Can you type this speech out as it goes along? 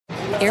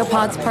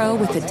AirPods Pro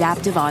with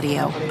adaptive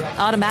audio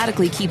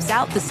automatically keeps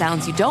out the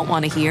sounds you don't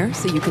want to hear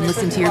so you can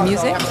listen to your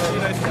music,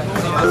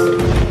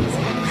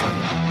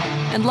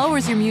 and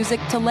lowers your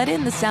music to let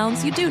in the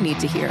sounds you do need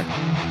to hear.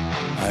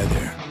 Hi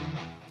there.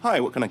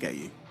 Hi, what can I get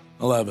you?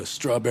 I'll have a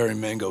strawberry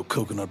mango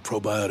coconut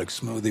probiotic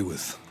smoothie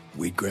with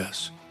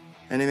wheatgrass.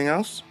 Anything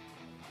else?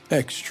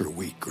 Extra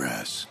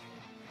wheatgrass.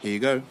 Here you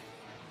go.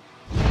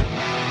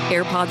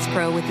 AirPods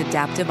Pro with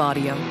adaptive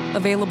audio.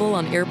 Available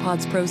on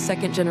AirPods Pro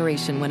 2nd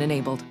generation when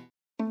enabled.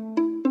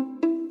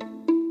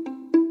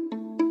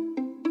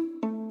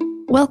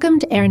 Welcome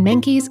to Aaron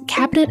Mahnke's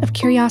Cabinet of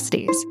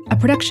Curiosities, a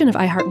production of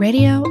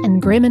iHeartRadio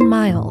and Grim and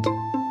Mild.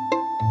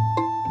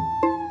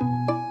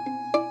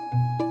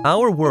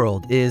 Our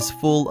world is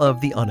full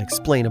of the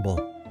unexplainable.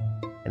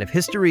 And if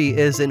history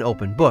is an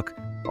open book,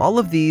 all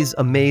of these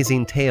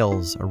amazing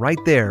tales are right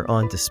there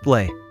on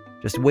display,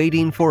 just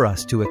waiting for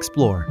us to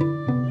explore.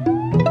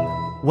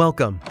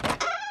 Welcome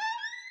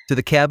to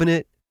the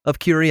Cabinet of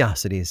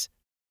Curiosities.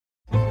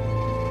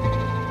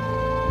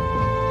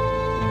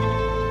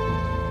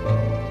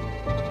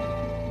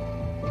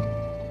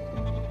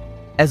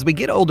 As we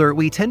get older,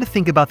 we tend to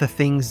think about the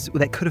things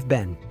that could have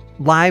been,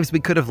 lives we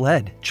could have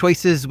led,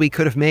 choices we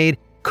could have made,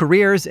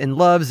 careers and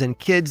loves and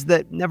kids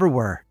that never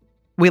were.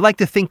 We like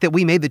to think that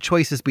we made the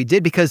choices we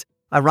did because,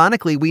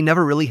 ironically, we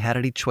never really had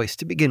any choice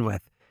to begin with.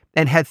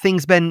 And had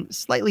things been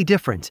slightly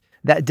different,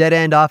 that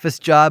dead-end office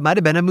job might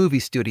have been a movie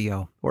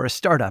studio, or a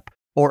startup,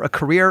 or a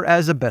career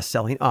as a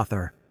best-selling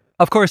author.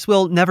 Of course,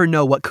 we'll never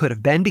know what could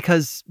have been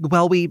because,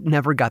 well, we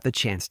never got the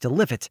chance to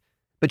live it.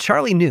 But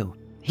Charlie knew.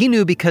 He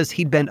knew because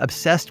he'd been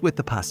obsessed with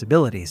the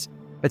possibilities.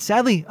 But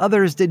sadly,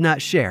 others did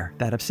not share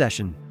that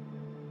obsession.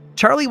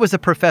 Charlie was a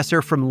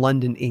professor from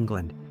London,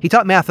 England. He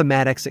taught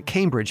mathematics at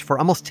Cambridge for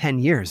almost 10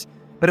 years,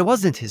 but it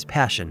wasn't his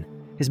passion.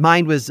 His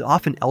mind was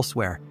often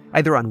elsewhere,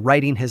 either on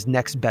writing his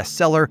next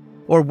bestseller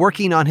or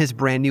working on his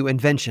brand new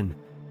invention,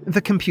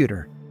 the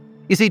computer.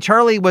 You see,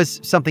 Charlie was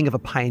something of a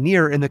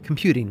pioneer in the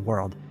computing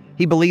world.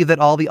 He believed that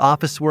all the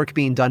office work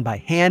being done by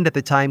hand at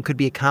the time could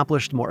be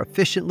accomplished more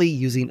efficiently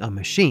using a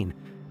machine.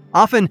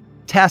 Often,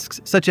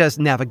 tasks such as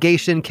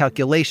navigation,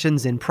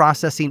 calculations, and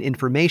processing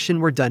information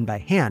were done by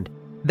hand.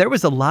 There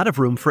was a lot of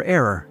room for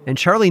error, and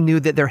Charlie knew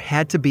that there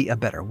had to be a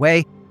better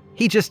way.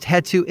 He just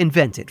had to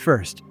invent it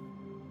first.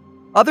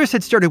 Others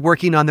had started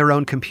working on their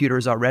own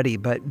computers already,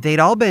 but they'd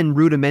all been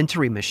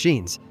rudimentary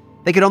machines.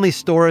 They could only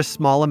store a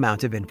small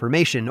amount of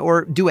information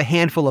or do a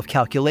handful of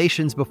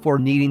calculations before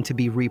needing to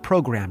be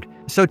reprogrammed.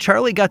 So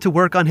Charlie got to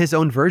work on his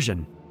own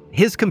version.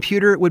 His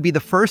computer would be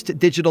the first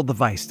digital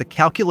device to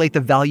calculate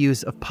the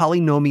values of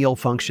polynomial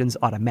functions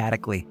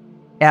automatically,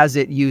 as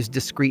it used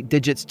discrete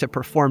digits to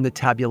perform the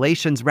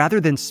tabulations rather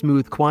than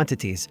smooth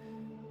quantities.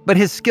 But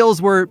his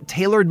skills were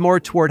tailored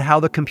more toward how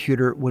the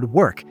computer would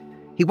work.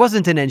 He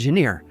wasn't an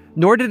engineer,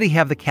 nor did he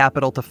have the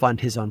capital to fund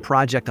his own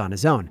project on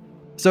his own.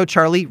 So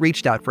Charlie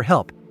reached out for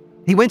help.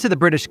 He went to the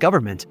British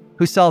government,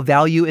 who saw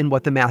value in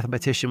what the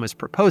mathematician was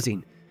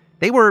proposing.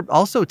 They were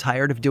also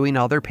tired of doing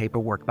all their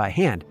paperwork by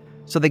hand,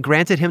 so they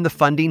granted him the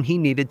funding he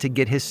needed to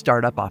get his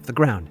startup off the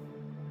ground.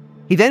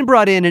 He then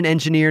brought in an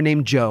engineer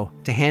named Joe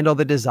to handle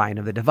the design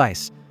of the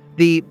device,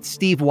 the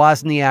Steve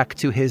Wozniak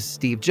to his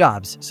Steve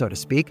Jobs, so to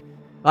speak.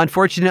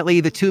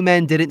 Unfortunately, the two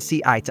men didn't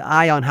see eye to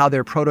eye on how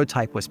their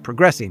prototype was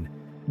progressing.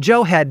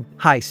 Joe had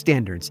high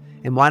standards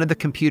and wanted the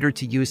computer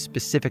to use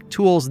specific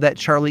tools that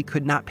Charlie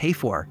could not pay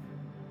for.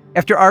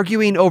 After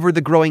arguing over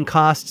the growing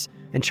costs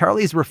and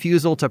Charlie's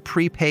refusal to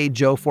prepay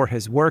Joe for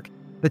his work,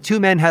 the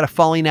two men had a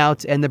falling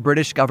out and the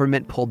British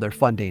government pulled their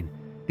funding.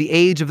 The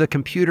age of the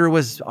computer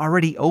was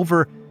already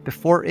over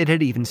before it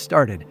had even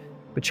started,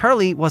 but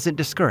Charlie wasn't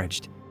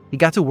discouraged. He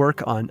got to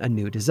work on a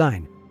new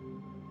design.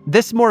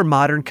 This more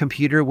modern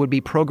computer would be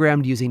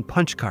programmed using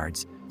punch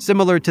cards,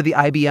 similar to the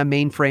IBM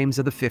mainframes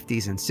of the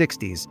 50s and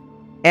 60s.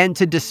 And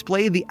to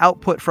display the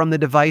output from the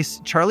device,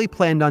 Charlie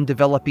planned on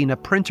developing a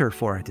printer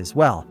for it as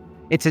well.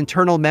 Its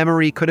internal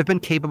memory could have been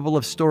capable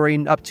of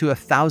storing up to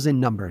 1,000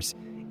 numbers,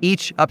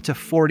 each up to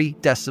 40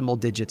 decimal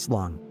digits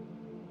long.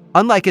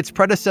 Unlike its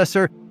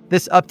predecessor,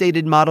 this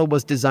updated model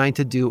was designed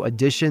to do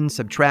addition,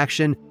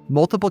 subtraction,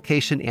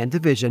 multiplication, and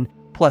division,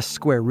 plus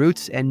square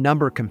roots and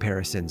number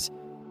comparisons.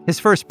 His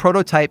first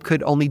prototype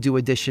could only do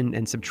addition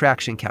and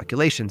subtraction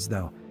calculations,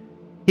 though.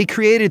 He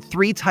created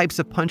 3 types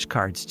of punch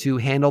cards to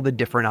handle the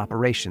different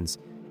operations,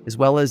 as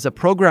well as a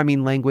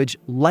programming language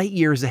light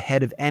years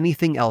ahead of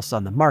anything else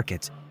on the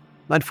market.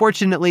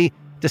 Unfortunately,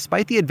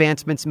 despite the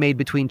advancements made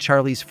between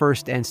Charlie's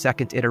first and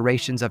second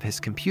iterations of his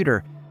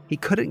computer, he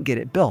couldn't get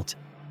it built.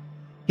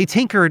 He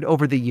tinkered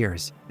over the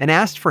years and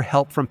asked for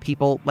help from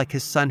people like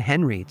his son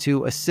Henry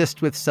to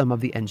assist with some of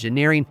the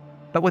engineering,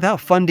 but without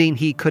funding,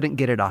 he couldn't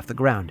get it off the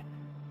ground.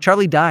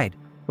 Charlie died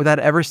without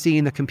ever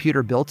seeing the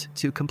computer built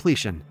to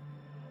completion.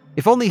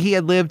 If only he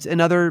had lived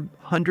another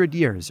 100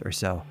 years or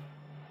so.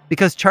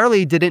 Because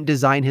Charlie didn't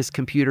design his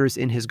computers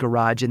in his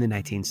garage in the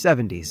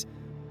 1970s.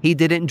 He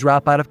didn't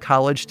drop out of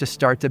college to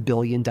start a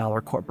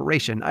billion-dollar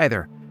corporation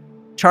either.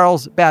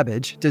 Charles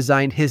Babbage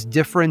designed his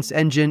difference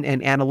engine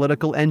and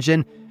analytical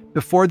engine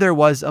before there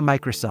was a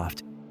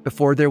Microsoft,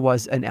 before there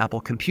was an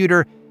Apple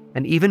computer,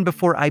 and even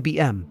before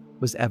IBM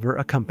was ever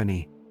a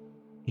company.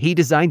 He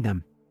designed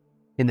them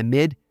in the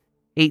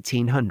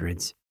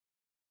mid-1800s.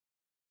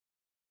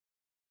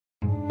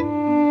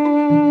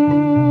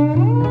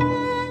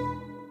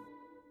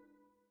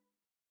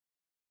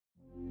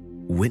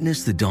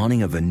 Witness the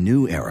dawning of a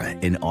new era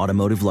in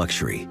automotive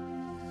luxury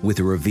with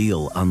a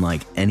reveal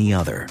unlike any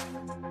other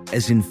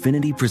as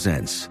Infiniti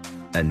presents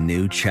a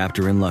new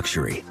chapter in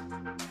luxury,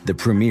 the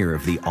premiere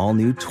of the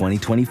all-new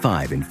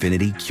 2025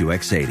 Infiniti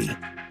QX80.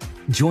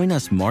 Join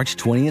us March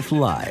 20th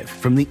live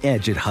from the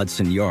Edge at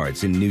Hudson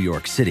Yards in New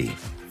York City,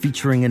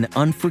 featuring an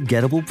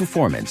unforgettable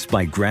performance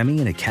by Grammy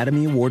and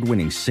Academy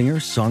Award-winning singer,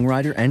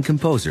 songwriter, and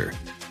composer,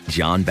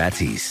 Jon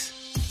Batiste.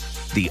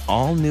 The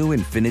all-new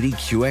Infiniti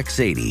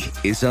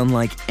QX80 is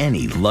unlike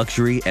any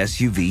luxury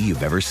SUV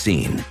you've ever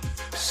seen.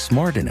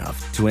 Smart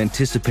enough to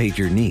anticipate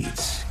your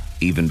needs,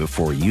 even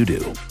before you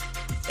do.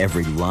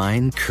 Every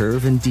line,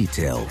 curve, and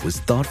detail was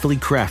thoughtfully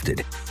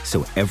crafted,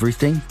 so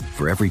everything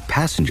for every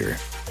passenger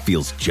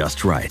feels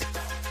just right.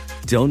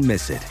 Don't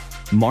miss it.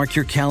 Mark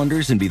your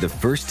calendars and be the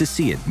first to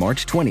see it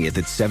March 20th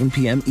at 7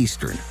 p.m.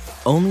 Eastern,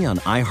 only on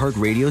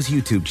iHeartRadio's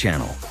YouTube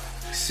channel.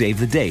 Save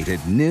the date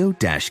at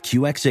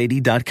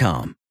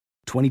new-QX80.com.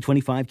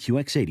 2025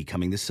 QX80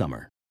 coming this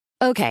summer.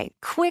 Okay,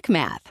 quick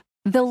math.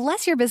 The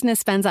less your business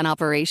spends on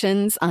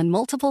operations, on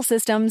multiple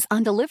systems,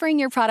 on delivering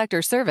your product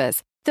or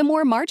service, the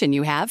more margin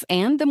you have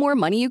and the more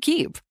money you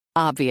keep.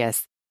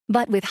 Obvious.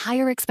 But with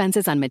higher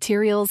expenses on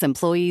materials,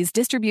 employees,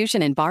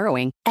 distribution, and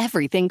borrowing,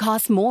 everything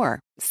costs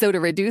more. So to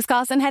reduce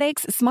costs and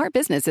headaches, smart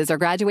businesses are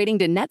graduating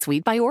to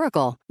NetSuite by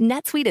Oracle.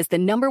 NetSuite is the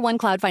 #1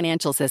 cloud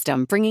financial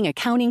system, bringing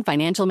accounting,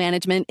 financial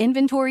management,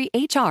 inventory,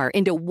 HR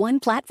into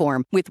one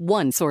platform with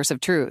one source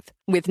of truth.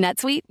 With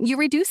NetSuite, you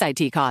reduce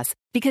IT costs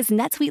because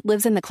NetSuite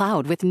lives in the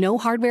cloud with no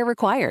hardware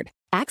required,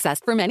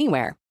 accessed from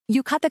anywhere.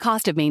 You cut the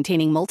cost of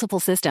maintaining multiple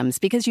systems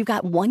because you've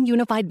got one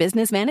unified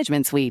business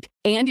management suite.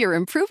 And you're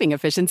improving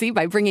efficiency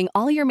by bringing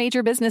all your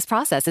major business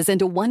processes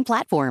into one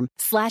platform,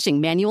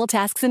 slashing manual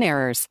tasks and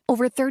errors.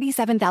 Over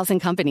 37,000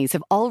 companies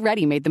have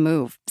already made the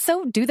move.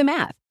 So do the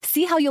math.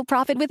 See how you'll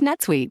profit with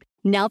NetSuite.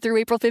 Now through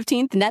April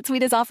 15th,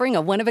 NetSuite is offering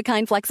a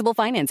one-of-a-kind flexible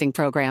financing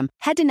program.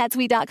 Head to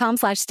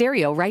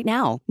netsuite.com/stereo right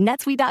now.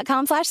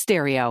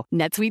 netsuite.com/stereo.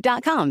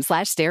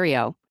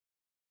 netsuite.com/stereo.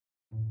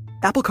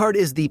 Apple Card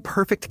is the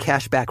perfect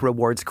cashback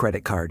rewards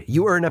credit card.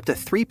 You earn up to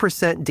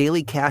 3%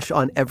 daily cash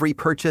on every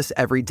purchase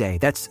every day.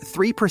 That's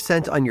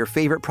 3% on your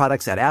favorite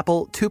products at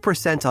Apple,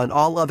 2% on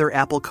all other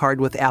Apple Card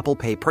with Apple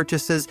Pay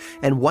purchases,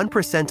 and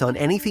 1% on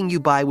anything you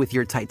buy with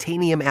your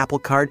titanium Apple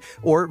Card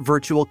or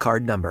virtual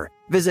card number.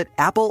 Visit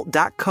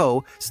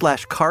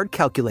apple.co/card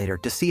calculator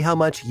to see how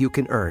much you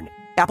can earn.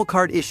 Apple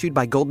Card issued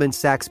by Goldman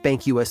Sachs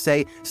Bank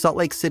USA, Salt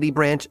Lake City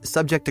branch,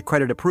 subject to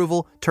credit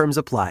approval. Terms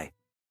apply.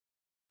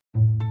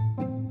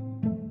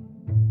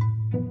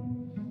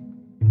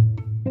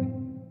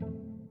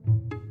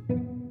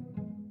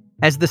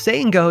 As the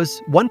saying goes,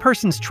 one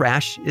person's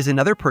trash is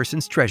another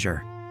person's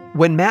treasure.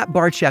 When Matt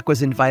Barczyk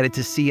was invited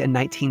to see a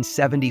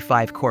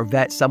 1975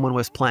 Corvette someone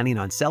was planning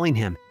on selling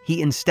him,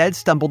 he instead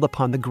stumbled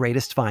upon the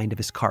greatest find of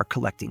his car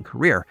collecting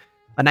career,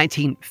 a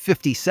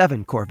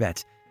 1957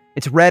 Corvette.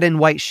 Its red and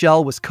white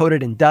shell was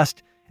coated in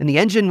dust, and the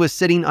engine was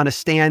sitting on a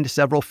stand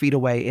several feet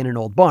away in an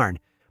old barn.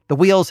 The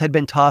wheels had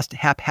been tossed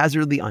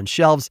haphazardly on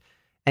shelves,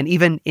 and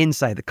even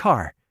inside the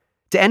car.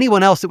 To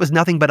anyone else, it was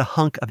nothing but a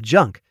hunk of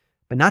junk,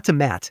 but not to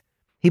Matt.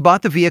 He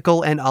bought the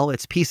vehicle and all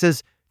its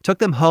pieces, took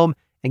them home,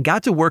 and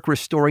got to work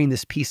restoring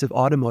this piece of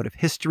automotive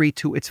history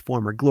to its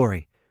former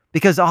glory.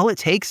 Because all it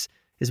takes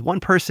is one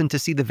person to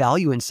see the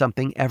value in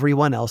something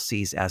everyone else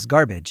sees as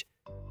garbage.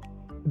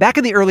 Back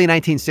in the early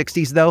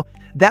 1960s, though,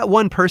 that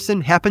one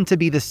person happened to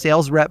be the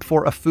sales rep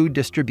for a food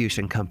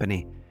distribution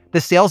company. The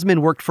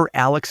salesman worked for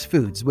Alex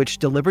Foods, which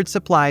delivered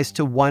supplies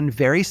to one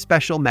very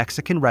special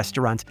Mexican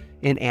restaurant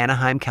in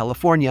Anaheim,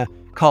 California,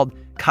 called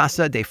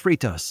Casa de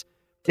Fritos.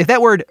 If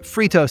that word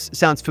Fritos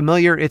sounds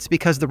familiar, it's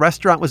because the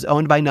restaurant was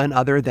owned by none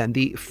other than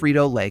the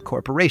Frito-Lay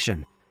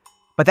Corporation.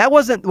 But that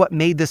wasn't what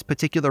made this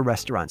particular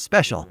restaurant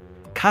special.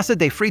 Casa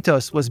de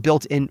Fritos was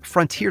built in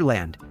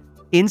Frontierland,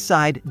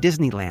 inside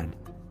Disneyland.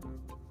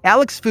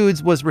 Alex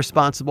Foods was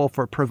responsible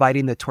for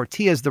providing the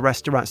tortillas the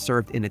restaurant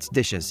served in its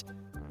dishes.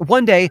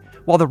 One day,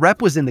 while the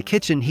rep was in the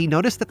kitchen, he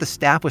noticed that the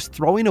staff was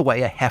throwing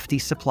away a hefty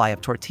supply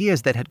of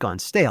tortillas that had gone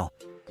stale.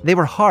 They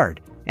were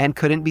hard and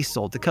couldn't be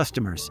sold to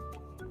customers.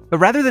 But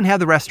rather than have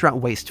the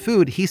restaurant waste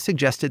food, he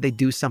suggested they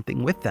do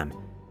something with them.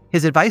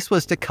 His advice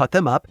was to cut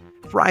them up,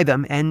 fry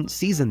them, and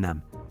season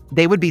them.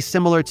 They would be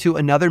similar to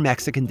another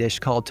Mexican dish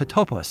called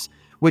totopos,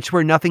 which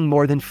were nothing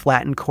more than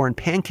flattened corn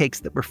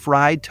pancakes that were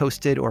fried,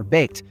 toasted, or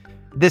baked.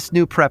 This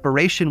new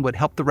preparation would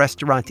help the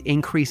restaurant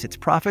increase its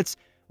profits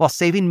while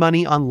saving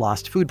money on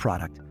lost food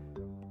product.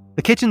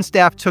 The kitchen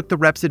staff took the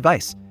rep's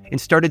advice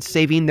and started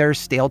saving their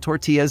stale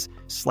tortillas,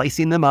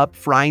 slicing them up,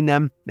 frying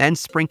them, and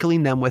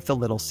sprinkling them with a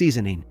little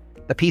seasoning.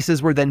 The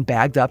pieces were then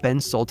bagged up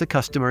and sold to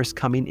customers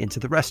coming into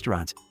the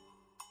restaurant.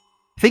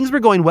 Things were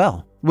going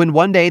well when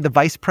one day the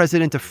vice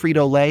president of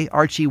Frito-Lay,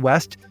 Archie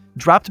West,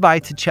 dropped by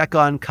to check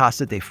on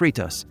Casa de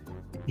Fritos.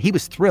 He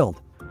was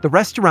thrilled. The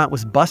restaurant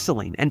was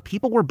bustling, and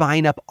people were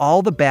buying up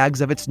all the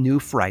bags of its new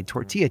fried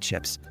tortilla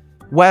chips.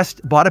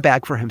 West bought a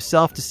bag for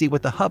himself to see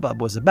what the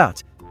hubbub was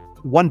about.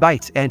 One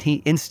bite, and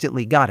he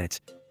instantly got it.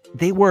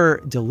 They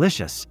were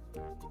delicious.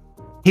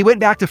 He went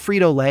back to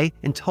Frito-Lay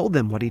and told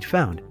them what he'd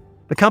found.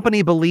 The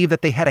company believed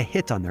that they had a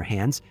hit on their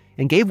hands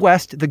and gave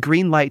West the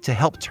green light to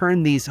help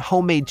turn these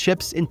homemade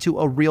chips into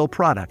a real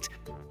product.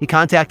 He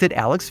contacted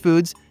Alex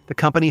Foods, the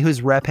company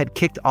whose rep had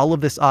kicked all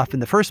of this off in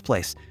the first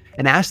place,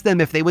 and asked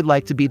them if they would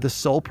like to be the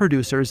sole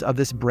producers of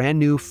this brand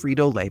new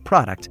Frito-Lay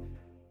product.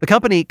 The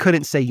company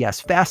couldn't say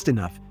yes fast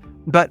enough,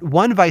 but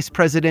one vice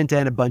president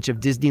and a bunch of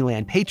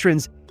Disneyland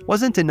patrons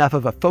wasn't enough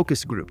of a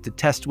focus group to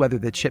test whether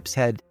the chips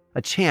had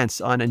a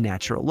chance on a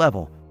natural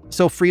level.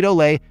 So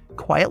Frito-Lay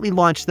quietly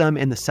launched them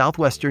in the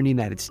southwestern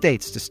United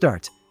States to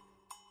start.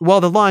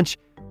 Well, the launch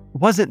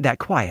wasn't that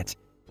quiet.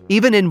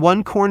 Even in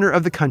one corner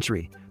of the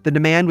country, the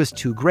demand was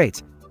too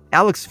great.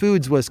 Alex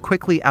Foods was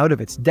quickly out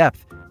of its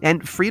depth,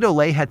 and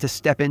Frito-Lay had to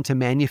step in to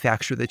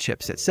manufacture the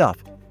chips itself.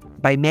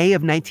 By May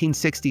of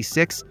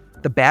 1966,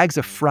 the bags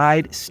of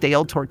fried,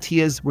 stale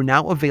tortillas were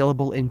now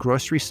available in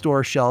grocery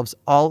store shelves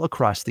all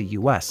across the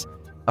U.S.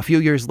 A few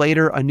years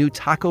later, a new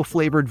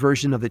taco-flavored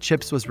version of the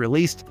chips was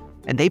released,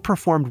 and they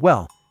performed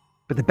well.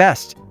 But the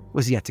best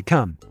was yet to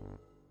come.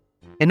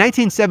 In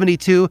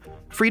 1972,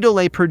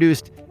 Frito-Lay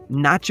produced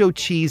nacho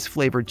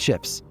cheese-flavored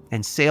chips,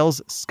 and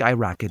sales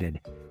skyrocketed.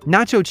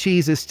 Nacho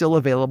cheese is still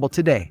available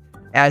today,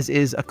 as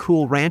is a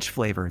Cool Ranch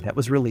flavor that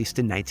was released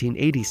in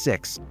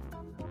 1986.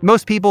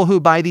 Most people who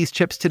buy these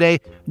chips today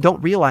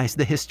don't realize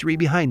the history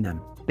behind them.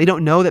 They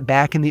don't know that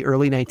back in the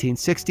early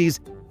 1960s,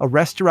 a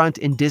restaurant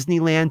in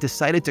Disneyland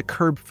decided to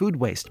curb food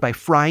waste by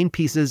frying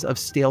pieces of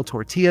stale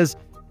tortillas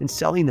and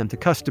selling them to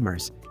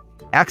customers,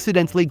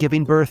 accidentally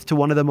giving birth to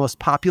one of the most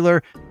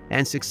popular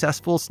and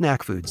successful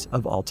snack foods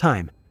of all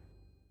time: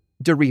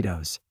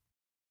 Doritos.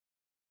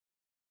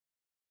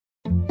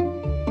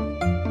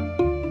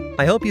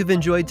 I hope you've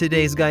enjoyed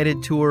today's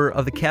guided tour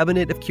of the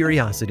Cabinet of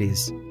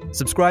Curiosities.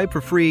 Subscribe for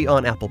free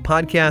on Apple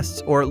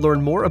Podcasts or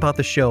learn more about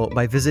the show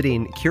by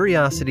visiting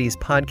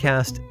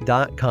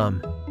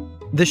curiositiespodcast.com.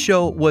 This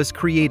show was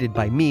created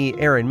by me,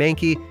 Aaron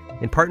Mahnke,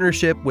 in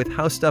partnership with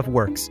How Stuff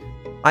Works.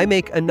 I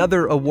make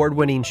another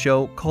award-winning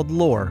show called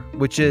Lore,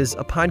 which is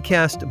a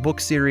podcast, book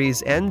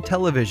series, and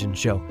television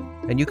show,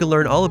 and you can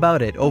learn all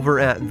about it over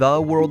at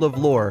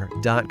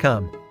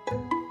theworldoflore.com.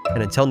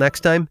 And until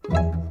next time,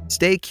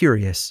 stay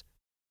curious.